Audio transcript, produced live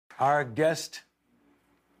Our guest,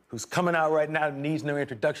 who's coming out right now, needs no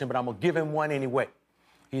introduction, but I'm gonna give him one anyway.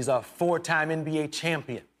 He's a four-time NBA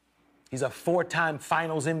champion. He's a four-time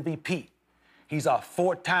Finals MVP. He's a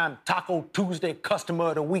four-time Taco Tuesday Customer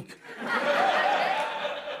of the Week.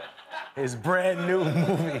 His brand new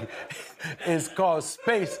movie is called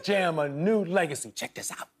Space Jam: A New Legacy. Check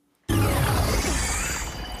this out.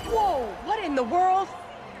 Whoa, what in the world?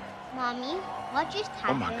 Mommy, what just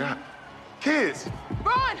happened? Oh my God. Kids!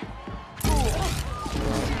 Run!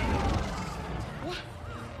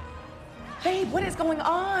 Babe, what is going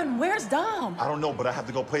on? Where's Dom? I don't know, but I have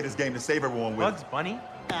to go play this game to save everyone with. Bugs Bunny?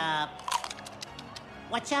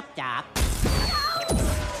 What's up, Doc?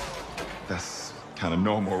 That's kind of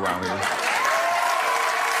normal around here.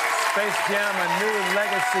 Space Jam: A New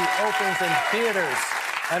Legacy opens in theaters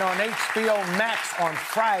and on HBO Max on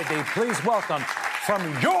Friday. Please welcome, from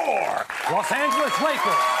your Los Angeles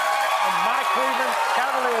Lakers and my Cleveland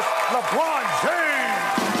Cavaliers, LeBron James.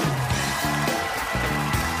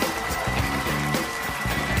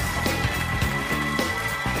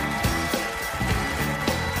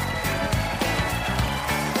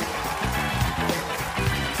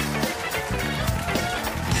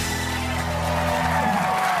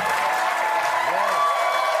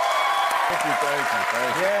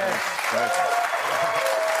 Thank you. Yes. Thank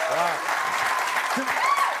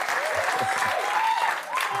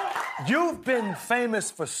you. You've been famous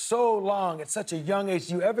for so long at such a young age.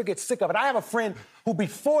 Do you ever get sick of it? I have a friend who,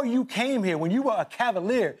 before you came here, when you were a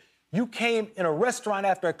Cavalier, you came in a restaurant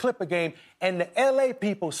after a Clipper game, and the LA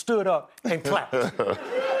people stood up and clapped.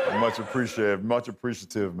 Much appreciative,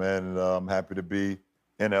 man. And I'm happy to be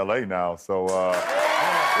in LA now. So,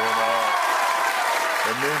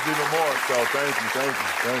 it means even more. So thank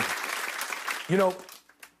you. You know,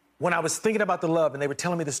 when I was thinking about the love, and they were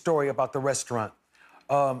telling me the story about the restaurant,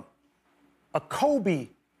 a Kobe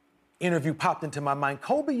interview popped into my mind.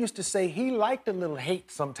 Kobe used to say he liked a little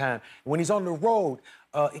hate sometimes. When he's on the road,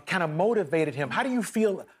 it kind of motivated him. How do you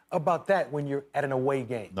feel about that when you're at an away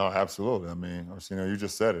game? No, absolutely. I mean, you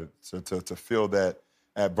just said it. So to feel that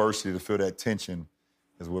adversity, to feel that tension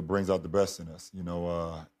is what brings out the best in us.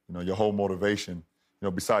 Your whole motivation,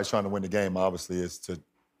 besides trying to win the game, obviously, is to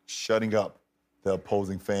shutting up the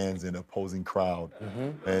opposing fans and opposing crowd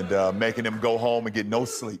and making them go home and get no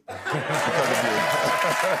sleep because of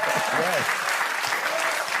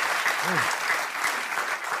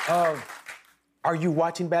you. Are you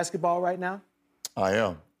watching basketball right now? I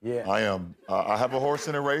am. Yeah. I am. I have a horse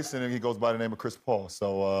in a race, and he goes by the name of Chris Paul.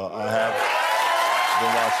 So I have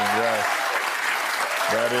been watching, yes.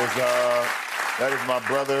 That is my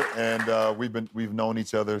brother, and we've known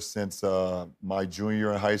each other since my junior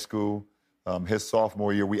year in high school, his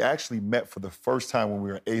sophomore year. We actually met for the first time when we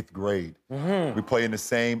were in 8th grade. We played in the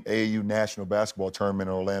same AAU national basketball tournament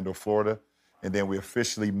in Orlando, Florida, and then we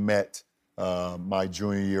officially met my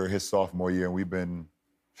junior year, his sophomore year, and we've been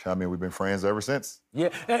friends ever since. Yeah,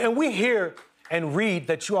 and we hear and read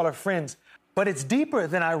that you all are friends, but it's deeper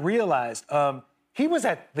than I realized. He was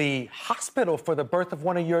at the hospital for the birth of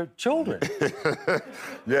one of your children.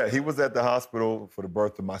 Yeah, he was at the hospital for the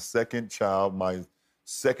birth of my second child, my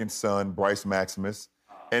second son, Bryce Maximus.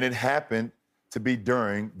 And it happened to be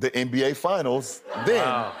during the NBA Finals then.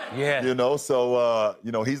 Wow. Yeah. So,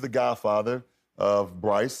 he's the godfather of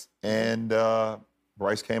Bryce. And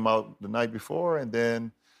Bryce came out the night before, and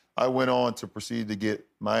then I went on to proceed to get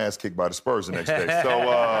my ass kicked by the Spurs the next day. So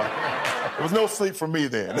there was no sleep for me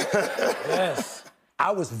then. Yes.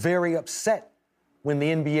 I was very upset when the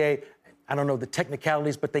NBA, I don't know the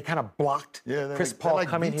technicalities, but they kind of blocked Chris Paul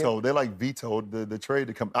coming here. They vetoed the trade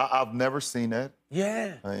to come. I've never seen that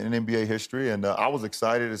in NBA history, and I was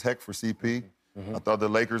excited as heck for CP. I thought the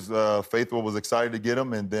Lakers faithful was excited to get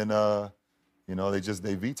him, and then,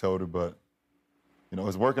 they vetoed it, but,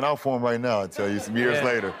 it's working out for him right now, I tell you, some years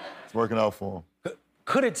later. It's working out for him.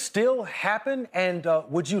 Could it still happen, and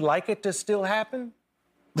would you like it to still happen?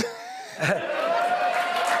 Wait.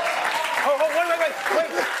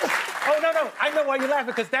 Oh, no. I know why you're laughing,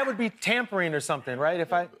 because that would be tampering or something, right,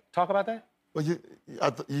 if I talk about that? Well, you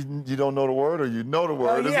don't know the word, or you know the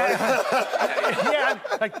word?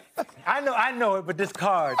 I know it, but this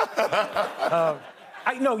card. I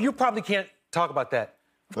know you probably can't talk about that.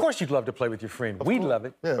 Of course you'd love to play with your friend. We'd love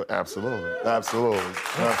it. Yeah, absolutely. Yeah.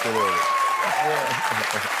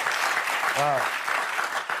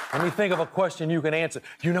 Let me think of a question you can answer.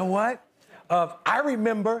 You know what? I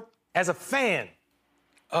remember, as a fan,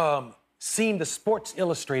 seeing the Sports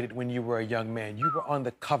Illustrated when you were a young man. You were on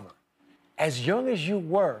the cover. As young as you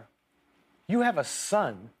were, you have a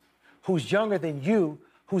son who's younger than you,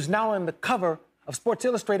 who's now on the cover of Sports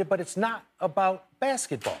Illustrated, but it's not about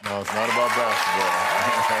basketball. No, it's not about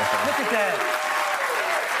basketball. Look at that.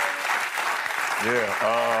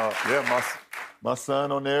 My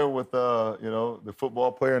son on there with the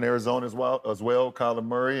football player in Arizona as well, Kyler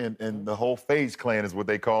Murray, and the whole FaZe clan is what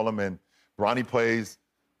they call him. And Bronny plays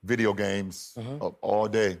video games all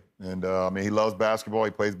day, and he loves basketball.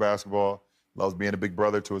 He plays basketball. Loves being a big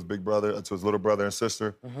brother to his little brother and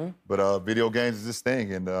sister. But video games is his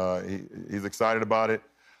thing, and he's excited about it.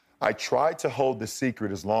 I tried to hold the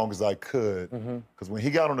secret as long as I could, because when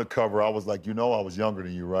he got on the cover, I was like, I was younger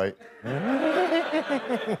than you, right?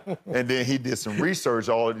 And then he did some research.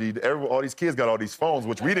 All these kids got all these phones,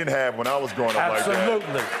 which we didn't have when I was growing up like that.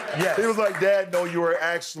 Absolutely, yes. He was like, Dad, no, you were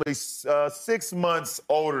actually 6 months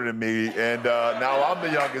older than me, and now I'm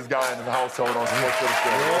the youngest guy in the household on Sports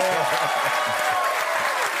Illustrated.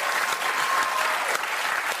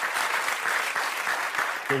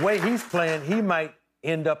 The way he's playing, he might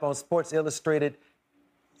end up on Sports Illustrated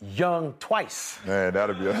young twice. Man,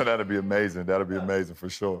 that'd be amazing. That'd be amazing for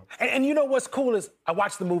sure. And you know what's cool is I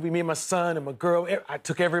watched the movie, me and my son and my girl. I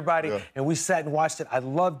took everybody, and we sat and watched it. I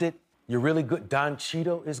loved it. You're really good. Don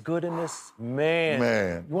Cheadle is good in this.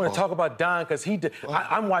 Man. You want to talk about Don, because he did.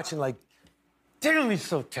 I'm watching like, damn, he's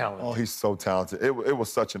so talented. Oh, he's so talented. It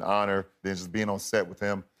was such an honor then just being on set with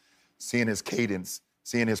him, seeing his cadence,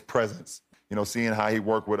 seeing his presence, seeing how he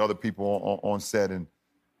worked with other people on set. And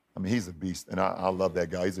he's a beast, and I love that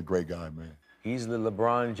guy. He's a great guy, man. He's the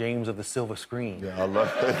LeBron James of the silver screen. Yeah, I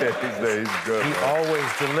love that. He's good. He always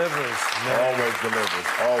delivers, man. Always delivers.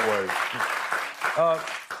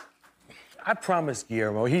 I promise,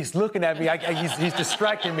 Guillermo. He's looking at me. He's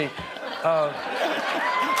distracting me.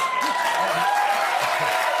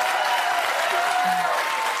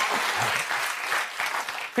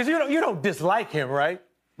 Because you don't dislike him, right?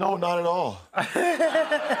 No, not at all.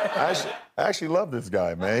 I actually love this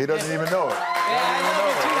guy, man. He doesn't even know it.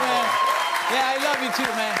 I love you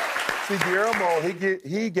too, man. See, Guillermo,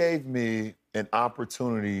 he gave me an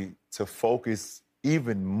opportunity to focus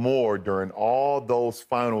even more during all those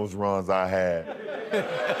finals runs I had.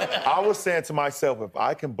 I was saying to myself, if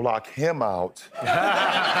I can block him out, then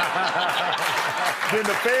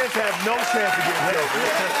the fans have no chance of getting killed.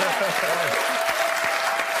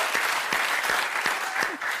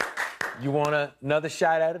 You want another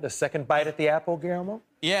shot at it, a second bite at the apple, Guillermo?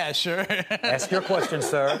 Yeah, sure. Ask your question,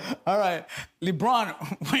 sir. All right.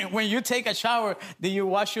 LeBron, when you take a shower, do you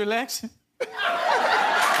wash your legs? Do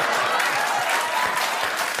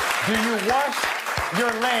you wash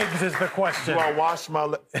your legs is the question. Do I wash my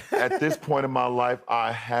legs? At this point in my life,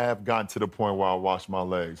 I have gotten to the point where I wash my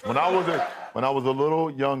legs. When I was a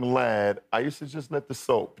little young lad, I used to just let the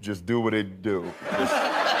soap just do what it do.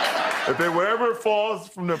 Wherever it falls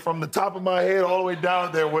from the top of my head all the way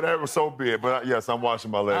down there, whatever, so be it. But yes, I'm washing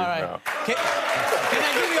my legs now. Can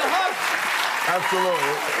I give you a hug?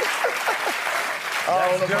 Absolutely.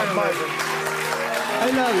 That's good, my I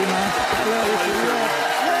love you, man. I love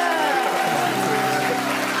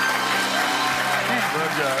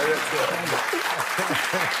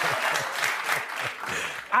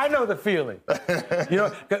you. I know the feeling.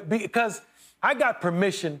 Because I got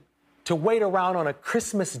permission to wait around on a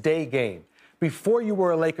Christmas Day game. Before you were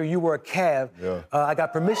a Laker, you were a Cav. Yeah. I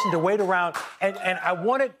got permission to wait around, and I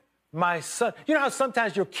wanted my son. You know how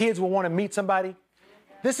sometimes your kids will want to meet somebody?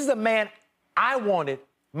 This is a man I wanted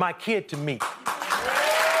my kid to meet. You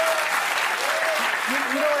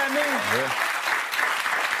know what I mean?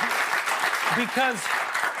 Yeah. Because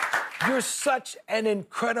you're such an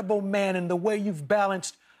incredible man in the way you've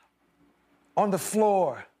balanced on the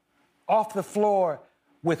floor, off the floor,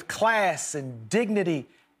 with class and dignity.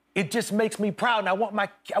 It just makes me proud. And I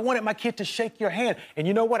wanted my kid to shake your hand. And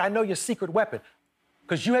you know what? I know your secret weapon,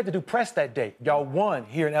 because you had to do press that day. Y'all won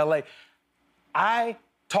here in LA. I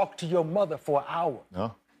talked to your mother for an hour.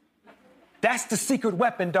 No. That's the secret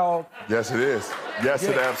weapon, dog. Yes, it is. Yes,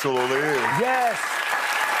 it absolutely is. Yes.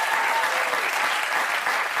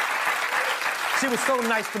 She was so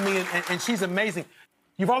nice to me, and she's amazing.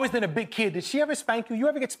 You've always been a big kid. Did she ever spank you? You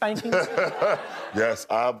ever get spankings? Yes,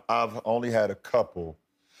 I've only had a couple.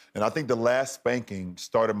 And I think the last spanking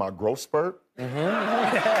started my growth spurt.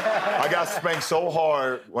 I got spanked so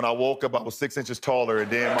hard when I woke up, I was 6 inches taller,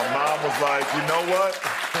 and then my mom was like, you know what?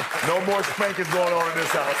 No more spankings going on in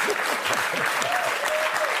this house.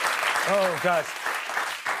 Oh, gosh.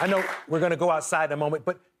 I know we're going to go outside in a moment,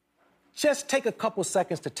 but just take a couple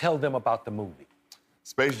seconds to tell them about the movie.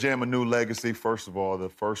 Space Jam: A New Legacy. First of all, the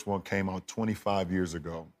first one came out 25 years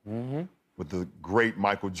ago with the great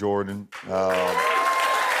Michael Jordan.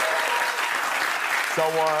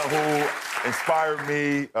 someone who inspired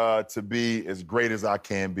me to be as great as I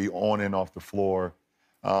can be on and off the floor.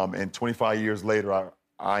 And 25 years later,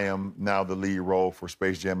 I am now the lead role for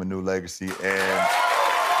Space Jam: A New Legacy. And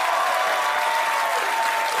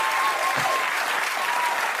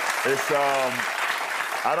it's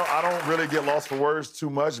I don't really get lost for words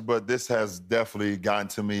too much, but this has definitely gotten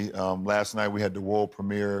to me. Last night we had the world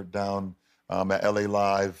premiere down at LA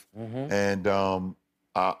Live, and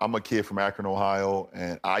I'm a kid from Akron, Ohio,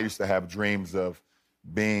 and I used to have dreams of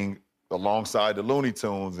being alongside the Looney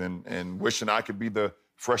Tunes and wishing I could be the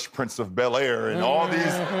Fresh Prince of Bel-Air and all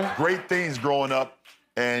these great things growing up.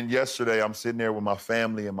 And yesterday I'm sitting there with my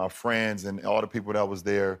family and my friends and all the people that was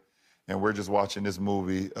there, and we're just watching this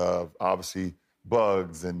movie of obviously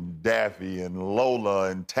Bugs and Daffy and Lola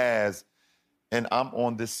and Taz, and I'm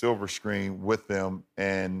on this silver screen with them,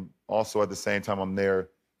 and also at the same time I'm there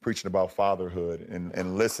preaching about fatherhood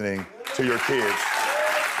and listening to your kids.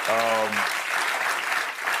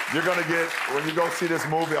 You're gonna get, when you go see this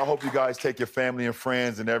movie, I hope you guys take your family and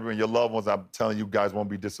friends and everyone, your loved ones. I'm telling you, guys won't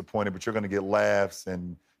be disappointed, but you're gonna get laughs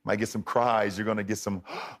and might get some cries. You're gonna get some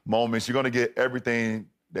moments. You're gonna get everything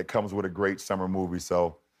that comes with a great summer movie.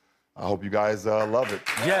 So I hope you guys love it.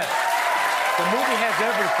 Yes. The movie has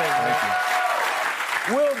everything. Thank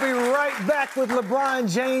you. We'll be right back with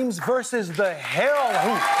LeBron James versus the Hell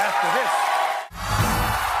Hoop after this.